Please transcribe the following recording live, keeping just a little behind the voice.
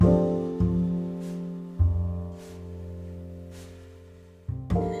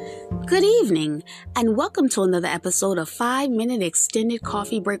Good evening, and welcome to another episode of 5-Minute Extended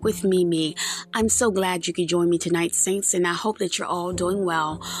Coffee Break with Mimi. I'm so glad you could join me tonight, Saints, and I hope that you're all doing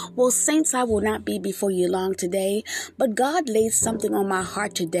well. Well, Saints, I will not be before you long today, but God laid something on my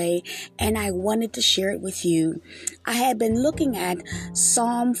heart today, and I wanted to share it with you. I had been looking at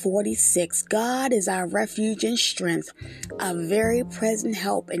Psalm 46. God is our refuge and strength, a very present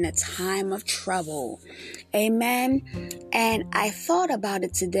help in a time of trouble. Amen. And I thought about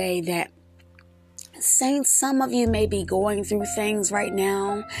it today that Saints, some of you may be going through things right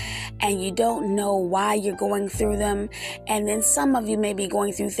now and you don't know why you're going through them. And then some of you may be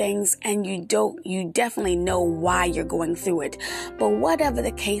going through things and you definitely know why you're going through it. But whatever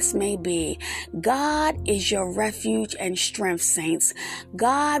the case may be, God is your refuge and strength, Saints.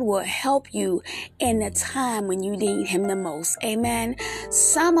 God will help you in the time when you need Him the most. Amen.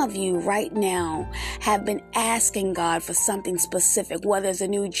 Some of you right now have been asking God for something specific, whether it's a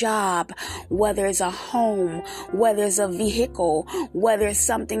new job, whether it's a home, whether it's a vehicle, whether it's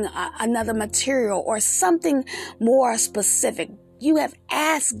something, another material, or something more specific. You have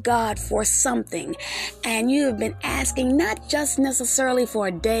asked God for something, and you have been asking not just necessarily for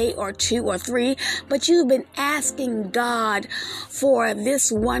a day or two or three, but you've been asking God for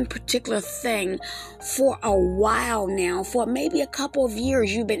this one particular thing for a while now. For maybe a couple of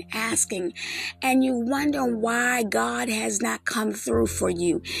years you've been asking, and you wonder why God has not come through for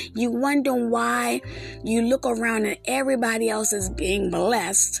you. You wonder why you look around and everybody else is being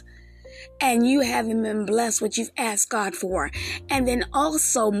blessed, and you haven't been blessed what you've asked God for. And then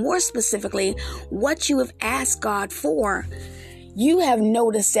also, more specifically, what you have asked God for, you have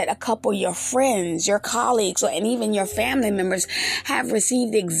noticed that a couple of your friends, your colleagues, and even your family members have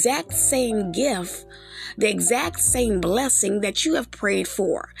received the exact same gift, the exact same blessing that you have prayed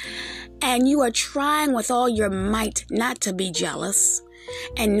for. And you are trying with all your might not to be jealous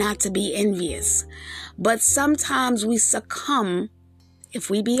and not to be envious. But sometimes we succumb, if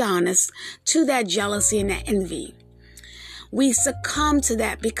we be honest, to that jealousy and that envy. We succumb to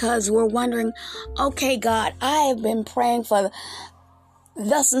that because we're wondering, okay, God, I have been praying for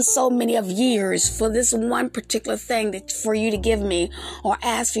thus and so many of years for this one particular thing that for you to give me or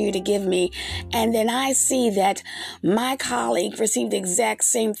ask for you to give me. And then I see that my colleague received the exact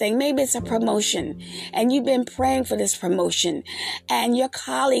same thing. Maybe it's a promotion and you've been praying for this promotion and your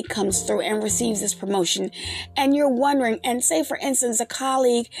colleague comes through and receives this promotion and you're wondering, and say for instance, a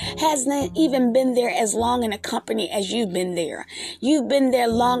colleague hasn't even been there as long in a company as you've been there. You've been there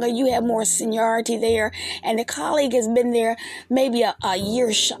longer. You have more seniority there, and the colleague has been there maybe a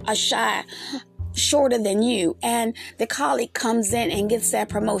year shorter than you, and the colleague comes in and gets that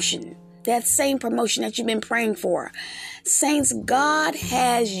promotion, that same promotion that you've been praying for. Saints, God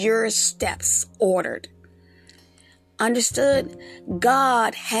has your steps ordered. Understood?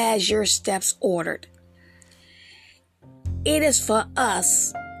 God has your steps ordered. It is for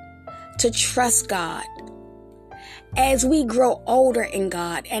us to trust God. As we grow older in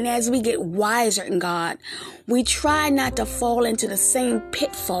God and as we get wiser in God, we try not to fall into the same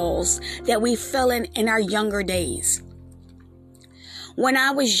pitfalls that we fell in our younger days. When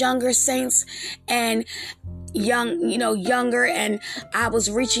I was younger, Saints, and younger, and I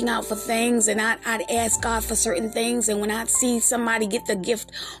was reaching out for things, and I'd ask God for certain things, and when I'd see somebody get the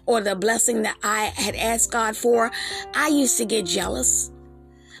gift or the blessing that I had asked God for, I used to get jealous.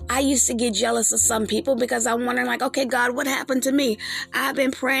 I used to get jealous of some people because I'm wondering, like, okay, God, what happened to me? I've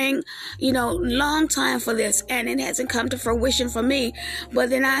been praying, long time for this, and it hasn't come to fruition for me. But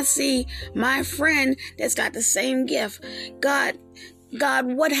then I see my friend that's got the same gift. God,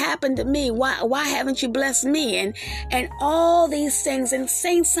 what happened to me? Why haven't you blessed me? And all these things. And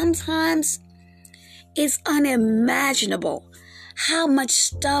Saints, sometimes it's unimaginable how much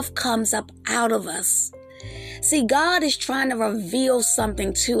stuff comes up out of us. See, God is trying to reveal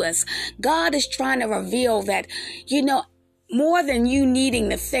something to us. God is trying to reveal that, more than you needing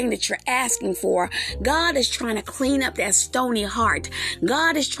the thing that you're asking for, God is trying to clean up that stony heart.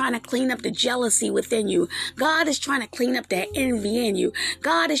 God is trying to clean up the jealousy within you. God is trying to clean up that envy in you.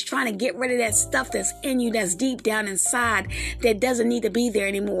 God is trying to get rid of that stuff that's in you, that's deep down inside, that doesn't need to be there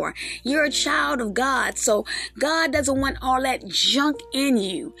anymore. You're a child of God, so God doesn't want all that junk in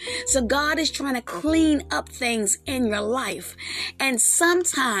you. So God is trying to clean up things in your life. And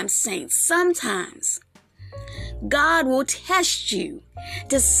sometimes, Saints, God will test you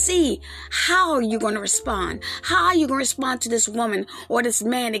to see how you're going to respond. How are you going to respond to this woman or this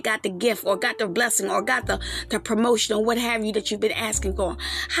man that got the gift or got the blessing or got the promotion or what have you that you've been asking for?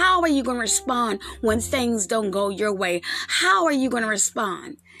 How are you going to respond when things don't go your way? How are you going to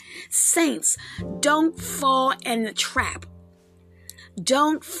respond? Saints, don't fall in the trap.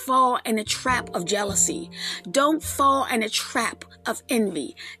 Don't fall in the trap of jealousy. Don't fall in the trap of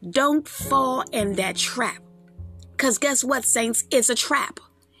envy. Don't fall in that trap. Because guess what, saints? It's a trap.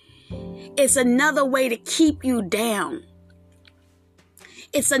 It's another way to keep you down.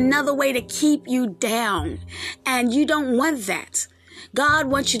 It's another way to keep you down. And you don't want that. God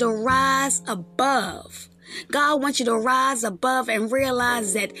wants you to rise above. God wants you to rise above and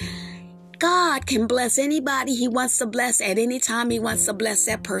realize that God can bless anybody He wants to bless at any time He wants to bless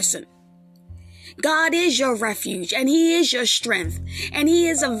that person. God is your refuge and He is your strength, and He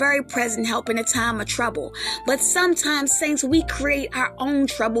is a very present help in a time of trouble. But sometimes, saints, we create our own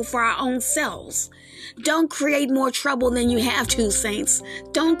trouble for our own selves. Don't create more trouble than you have to, saints.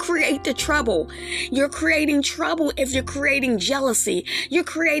 Don't create the trouble. You're creating trouble if you're creating jealousy. You're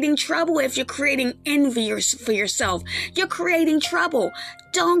creating trouble if you're creating envy for yourself. You're creating trouble.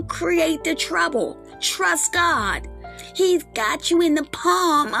 Don't create the trouble. Trust God. He's got you in the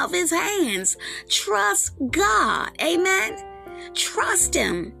palm of His hands. Trust God. Amen. Trust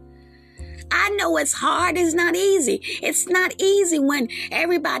Him. I know it's hard. It's not easy. It's not easy when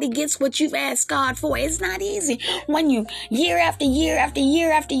everybody gets what you've asked God for. It's not easy when you, year after year after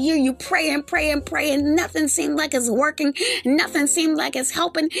year after year, you pray and pray and pray and nothing seems like it's working. Nothing seems like it's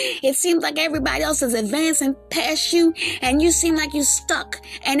helping. It seems like everybody else is advancing past you and you seem like you're stuck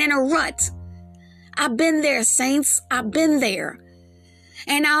and in a rut. I've been there, saints. I've been there.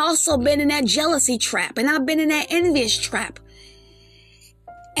 And I also been in that jealousy trap, and I've been in that envious trap.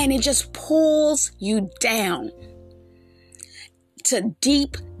 And it just pulls you down to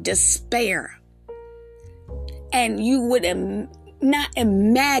deep despair. And you would not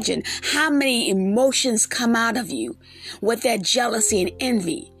imagine how many emotions come out of you with that jealousy and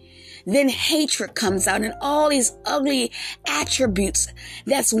envy. Then hatred comes out, and all these ugly attributes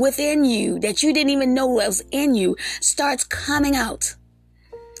that's within you that you didn't even know was in you starts coming out.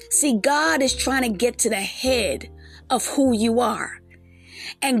 See, God is trying to get to the head of who you are.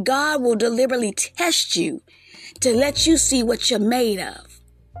 And God will deliberately test you to let you see what you're made of.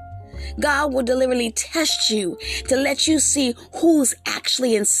 God will deliberately test you to let you see who's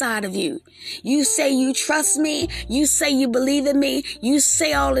actually inside of you. You say you trust me. You say you believe in me. You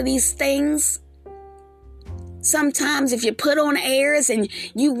say all of these things. Sometimes if you put on airs and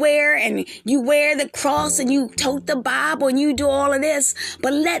you wear the cross and you tote the Bible and you do all of this,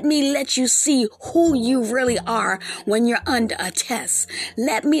 but let me let you see who you really are when you're under a test.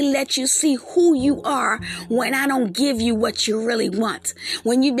 Let me let you see who you are when I don't give you what you really want.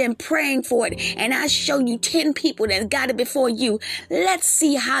 When you've been praying for it and I show you 10 people that got it before you, let's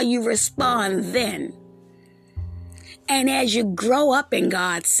see how you respond then. And as you grow up in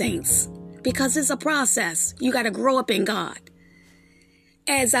God, saints, because it's a process. You got to grow up in God.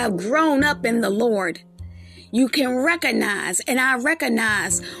 As I've grown up in the Lord, you can recognize, and I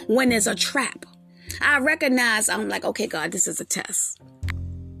recognize when there's a trap. I recognize, I'm like, okay, God, this is a test.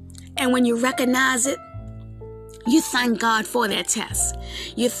 And when you recognize it, you thank God for that test.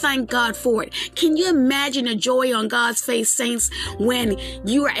 You thank God for it. Can you imagine the joy on God's face, saints, when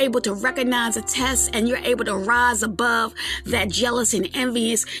you are able to recognize a test and you're able to rise above that jealous and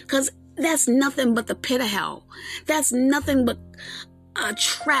envious? Because that's nothing but the pit of hell. That's nothing but a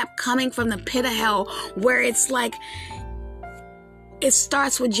trap coming from the pit of hell where it's like, it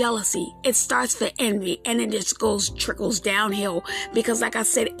starts with jealousy. It starts with envy and it just trickles downhill because like I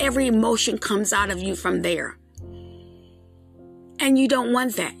said, every emotion comes out of you from there. And you don't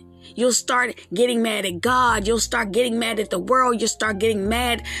want that. You'll start getting mad at God. You'll start getting mad at the world. You'll start getting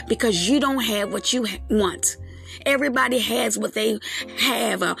mad because you don't have what you want. Everybody has what they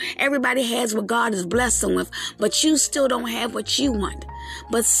have. Everybody has what God has blessed them with, but you still don't have what you want.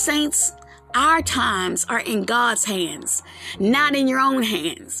 But saints, our times are in God's hands, not in your own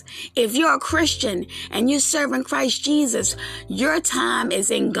hands. If you're a Christian and you're serving Christ Jesus, your time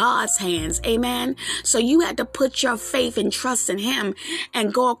is in God's hands. Amen. So you have to put your faith and trust in Him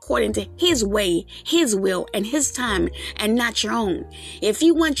and go according to His way, His will, and His time, and not your own. If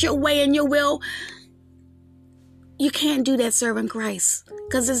you want your way and your will, you can't do that serving Christ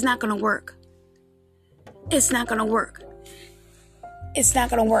because it's not going to work. It's not going to work. It's not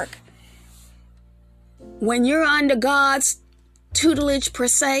going to work. When you're under God's tutelage per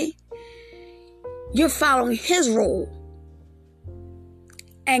se, you're following His rule.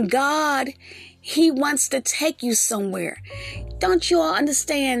 And God, He wants to take you somewhere. Don't you all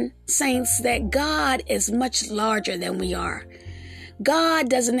understand, saints, that God is much larger than we are? God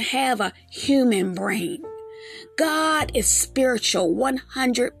doesn't have a human brain. God is spiritual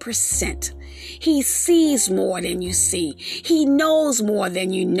 100%. He sees more than you see. He knows more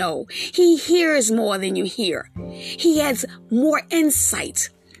than you know. He hears more than you hear. He has more insight,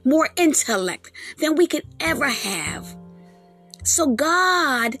 more intellect than we could ever have. So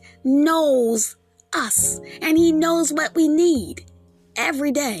God knows us, and He knows what we need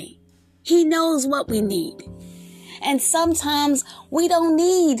every day. He knows what we need. And sometimes we don't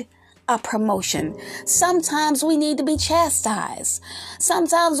need a promotion. Sometimes we need to be chastised.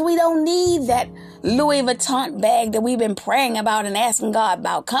 Sometimes we don't need that Louis Vuitton bag that we've been praying about and asking God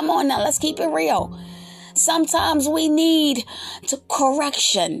about. Come on now, let's keep it real. Sometimes we need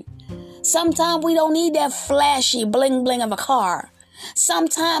correction. Sometimes we don't need that flashy bling bling of a car.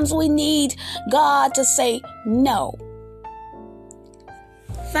 Sometimes we need God to say no.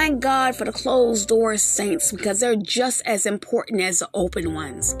 Thank God for the closed doors, saints, because they're just as important as the open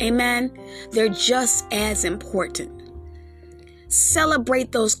ones. Amen? They're just as important.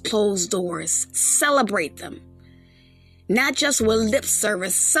 Celebrate those closed doors. Celebrate them. Not just with lip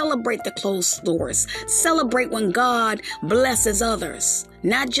service. Celebrate the closed doors. Celebrate when God blesses others.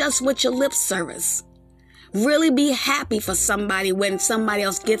 Not just with your lip service. Really be happy for somebody when somebody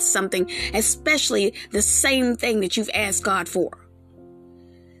else gets something, especially the same thing that you've asked God for.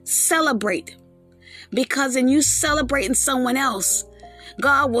 Celebrate, because in you celebrating someone else,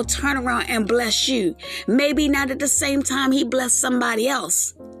 God will turn around and bless you. Maybe not at the same time He blessed somebody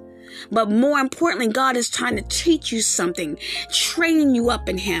else, but more importantly, God is trying to teach you something, train you up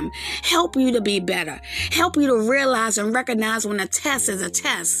in Him, help you to be better, help you to realize and recognize when a test is a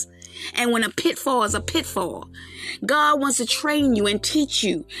test and when a pitfall is a pitfall. God wants to train you and teach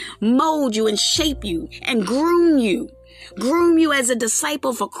you, mold you and shape you and groom you. Groom you as a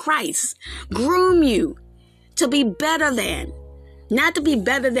disciple for Christ. Groom you to be better than. Not to be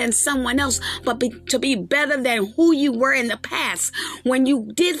better than someone else, but to be better than who you were in the past when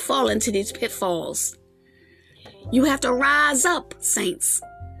you did fall into these pitfalls. You have to rise up, saints.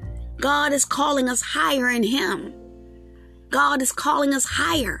 God is calling us higher in Him. God is calling us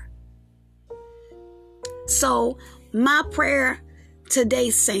higher. So my prayer today,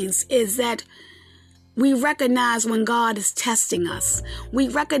 saints, is that we recognize when God is testing us. We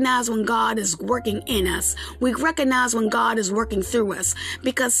recognize when God is working in us. We recognize when God is working through us.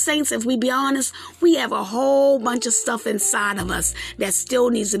 Because, saints, if we be honest, we have a whole bunch of stuff inside of us that still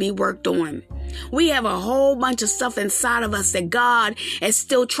needs to be worked on. We have a whole bunch of stuff inside of us that God is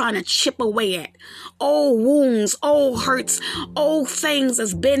still trying to chip away at. Old wounds, old hurts, old things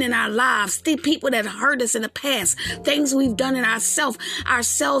that's been in our lives, the people that hurt us in the past, things we've done in ourselves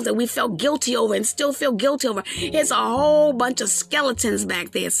that we felt guilty over and still feel guilty over. It's a whole bunch of skeletons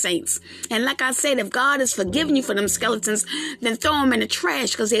back there, saints. And like I said, if God has forgiven you for them skeletons, then throw them in the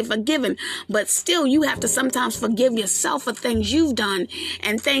trash because they're forgiven. But still, you have to sometimes forgive yourself for things you've done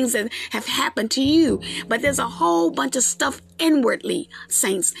and things that have happened to you. But there's a whole bunch of stuff inwardly,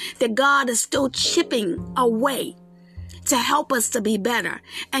 saints, that God is still chipping away to help us to be better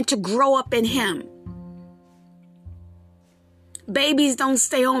and to grow up in Him. Babies don't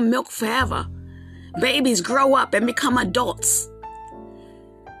stay on milk forever. Babies grow up and become adults.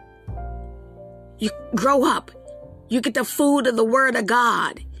 You grow up. You get the food of the Word of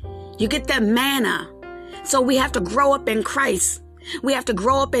God. You get that manna. So we have to grow up in Christ. We have to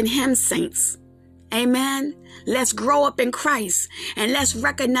grow up in Him, saints. Amen. Let's grow up in Christ and let's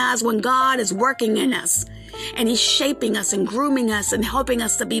recognize when God is working in us and He's shaping us and grooming us and helping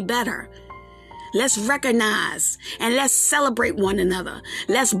us to be better. Let's recognize and let's celebrate one another.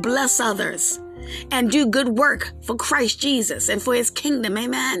 Let's bless others and do good work for Christ Jesus and for His kingdom.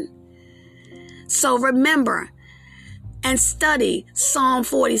 Amen. So remember and study Psalm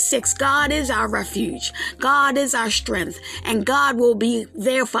 46. God is our refuge. God is our strength. And God will be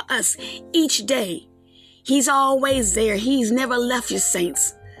there for us each day. He's always there. He's never left you,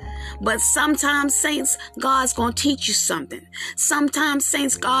 saints. But sometimes, saints, God's going to teach you something. Sometimes,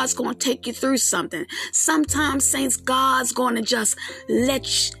 saints, God's going to take you through something. Sometimes, saints, God's going to just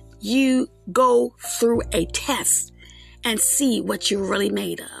let you go through a test and see what you're really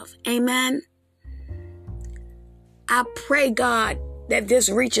made of. Amen. I pray, God, that this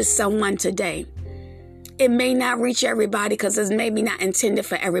reaches someone today. It may not reach everybody because it's maybe not intended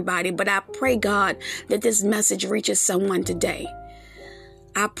for everybody, but I pray, God, that this message reaches someone today.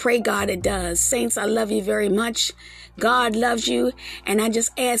 I pray, God, it does. Saints, I love you very much. God loves you, and I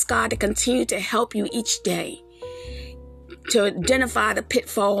just ask God to continue to help you each day. to identify the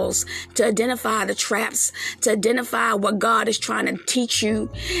pitfalls, to identify the traps, to identify what God is trying to teach you,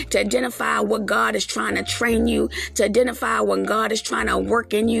 to identify what God is trying to train you, to identify what God is trying to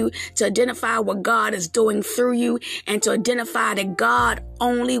work in you, to identify what God is doing through you, and to identify that God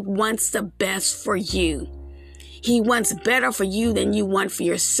only wants the best for you. He wants better for you than you want for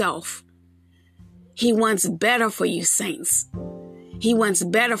yourself. He wants better for you, saints. He wants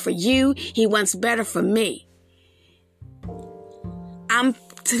better for you. He wants better for me. I'm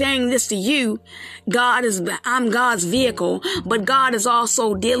saying this to you. I'm God's vehicle, but God is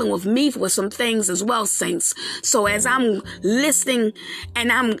also dealing with me with some things as well, saints. So as I'm listening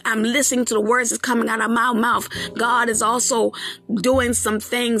and I'm listening to the words that's coming out of my mouth, God is also doing some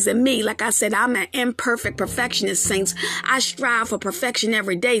things in me. Like I said, I'm an imperfect perfectionist, saints. I strive for perfection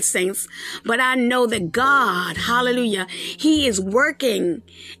every day, saints. But I know that God, hallelujah, He is working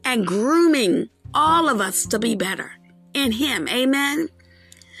and grooming all of us to be better in Him. Amen.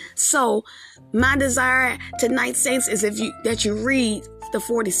 So my desire tonight, saints, is that you read the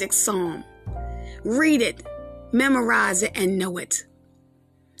 46th Psalm. Read it, memorize it, and know it.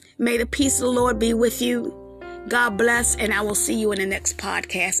 May the peace of the Lord be with you. God bless, and I will see you in the next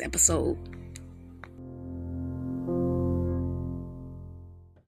podcast episode.